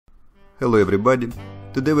Hello everybody,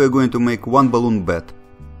 today we are going to make one balloon bet.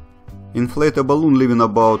 Inflate a balloon leaving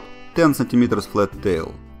about 10 cm flat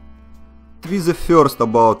tail. Twist the first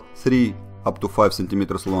about 3 up to 5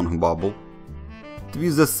 cm long bubble.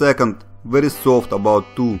 Twist the second very soft about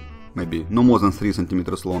 2, maybe no more than 3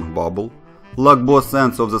 cm long bubble. Lock both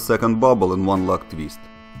ends of the second bubble in one lock twist.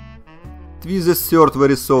 Twist the third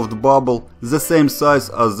very soft bubble the same size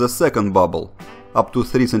as the second bubble, up to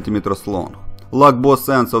 3 cm long. Lock both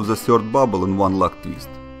ends of the third bubble in one lock twist.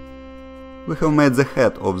 We have made the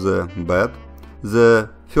head of the bat. The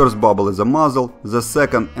first bubble is a muzzle, the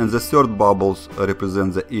second and the third bubbles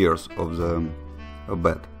represent the ears of the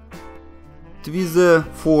bat. Twist the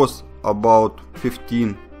fourth about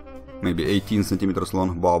 15, maybe 18 cm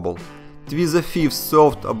long bubble. Twist the fifth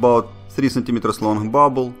soft about 3 cm long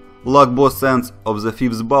bubble. Lock both ends of the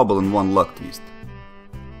fifth bubble in one lock twist.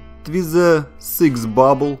 Twist the sixth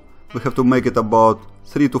bubble. We have to make it about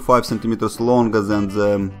 3 to 5 cm longer than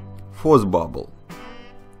the fourth bubble.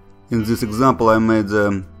 In this example I made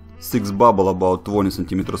the sixth bubble about 20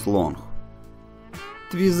 cm long.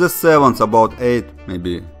 Twist the seventh about 8,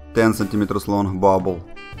 maybe 10 cm long bubble.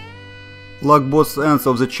 Lock both ends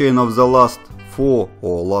of the chain of the last 4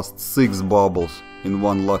 or last 6 bubbles in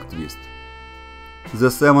one lock twist. The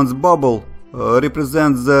seventh bubble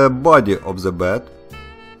represents the body of the bat.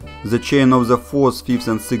 The chain of the 4th, 5th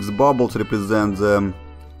and 6th bubbles represent the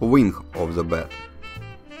wing of the bat.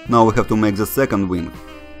 Now we have to make the second wing.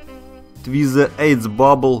 Twist the 8th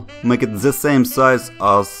bubble, make it the same size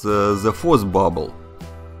as the 4th bubble.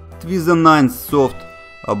 Twist the 9th soft,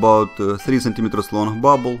 about 3 cm long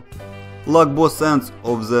bubble. Lock both ends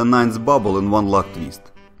of the 9th bubble in one lock twist.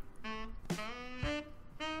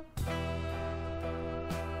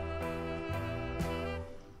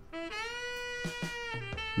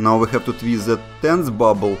 Now we have to twist the 10th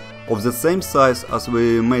bubble of the same size as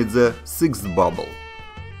we made the 6th bubble.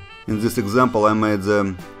 In this example I made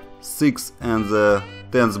the 6th and the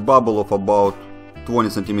 10th bubble of about 20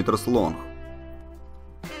 cm long.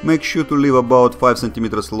 Make sure to leave about 5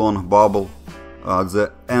 cm long bubble at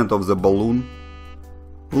the end of the balloon.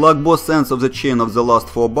 Lock both ends of the chain of the last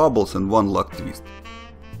 4 bubbles in one lock twist.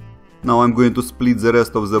 Now I'm going to split the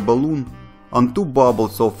rest of the balloon on 2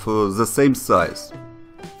 bubbles of the same size.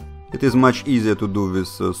 It is much easier to do with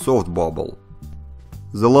soft bubble.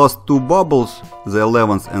 The last 2 bubbles, the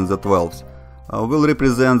 11th and the 12th, will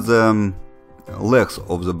represent the legs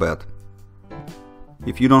of the bat.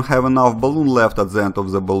 If you don't have enough balloon left at the end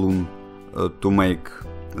of the balloon to make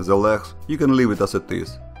the legs, you can leave it as it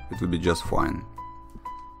is. It will be just fine.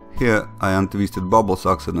 Here I untwisted bubbles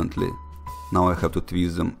accidentally. Now I have to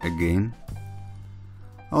twist them again.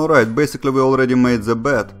 Alright, basically we already made the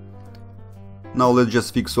bat. Now let's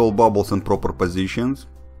just fix all bubbles in proper positions.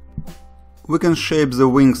 We can shape the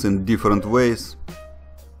wings in different ways.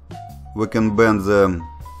 We can bend the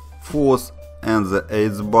 4th and the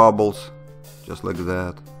 8th bubbles, just like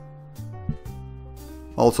that.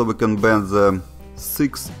 Also we can bend the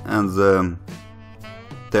 6th and the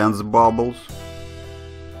 10th bubbles.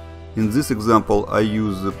 In this example I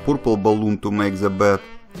use a purple balloon to make the bat.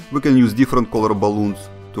 We can use different color balloons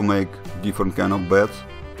to make different kind of bats.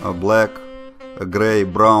 Black, gray,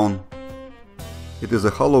 brown. It is a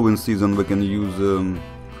Halloween season, we can use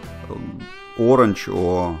orange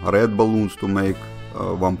or red balloons to make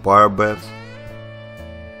vampire bats.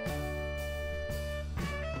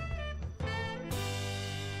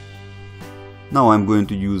 Now I'm going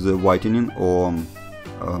to use a whitening or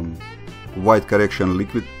white correction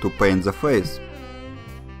liquid to paint the face,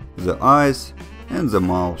 the eyes and the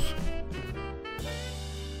mouth.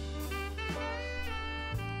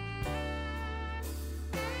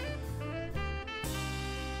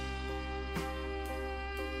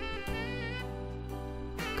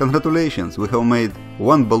 Congratulations, we have made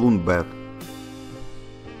one balloon bat.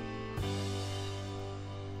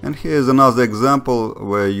 And here is another example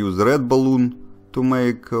where I use red balloon to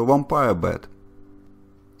make a vampire bat.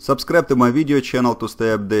 Subscribe to my video channel to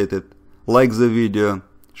stay updated, like the video,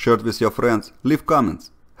 share it with your friends, leave comments,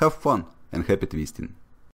 have fun and happy twisting!